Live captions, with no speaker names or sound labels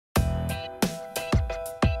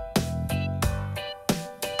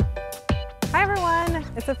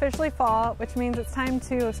It's officially fall, which means it's time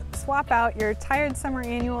to swap out your tired summer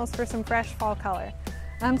annuals for some fresh fall color.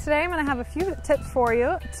 Today I'm going to have a few tips for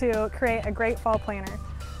you to create a great fall planter.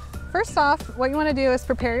 First off, what you want to do is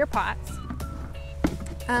prepare your pots.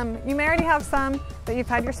 You may already have some that you've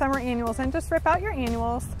had your summer annuals in. Just rip out your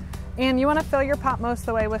annuals, and you want to fill your pot most of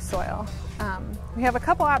the way with soil. We have a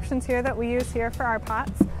couple options here that we use here for our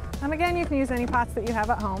pots. Again, you can use any pots that you have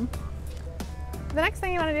at home. The next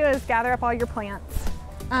thing you want to do is gather up all your plants.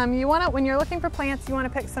 When you're looking for plants, you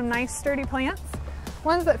want to pick some nice sturdy plants,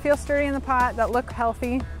 ones that feel sturdy in the pot, that look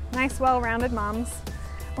healthy, nice well-rounded mums.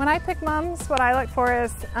 When I pick mums, what I look for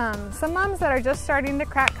is some mums that are just starting to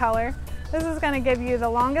crack color. This is going to give you the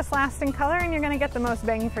longest lasting color, and you're going to get the most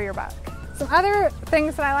bang for your buck. Some other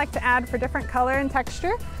things that I like to add for different color and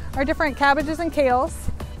texture are different cabbages and kales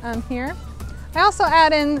here. I also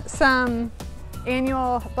add in some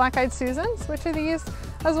annual black-eyed Susans, which are these,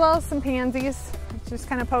 as well as some pansies. Just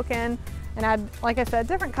kind of poke in and add, like I said,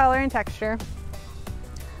 different color and texture.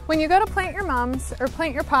 When you go to plant your mums or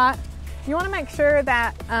plant your pot, you want to make sure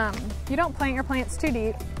that you don't plant your plants too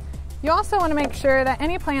deep. You also want to make sure that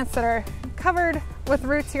any plants that are covered with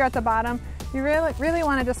roots here at the bottom, you really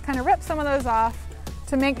want to just kind of rip some of those off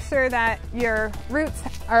to make sure that your roots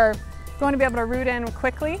are going to be able to root in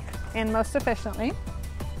quickly and most efficiently.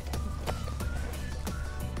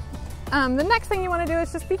 The next thing you want to do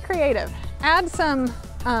is just be creative. Add some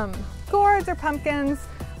gourds or pumpkins.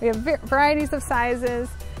 We have varieties of sizes.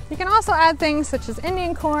 You can also add things such as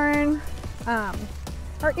Indian corn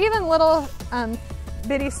or even little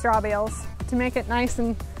bitty straw bales to make it nice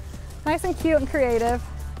and cute and creative.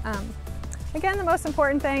 Again, the most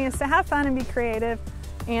important thing is to have fun and be creative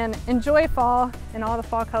and enjoy fall and all the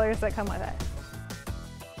fall colors that come with it.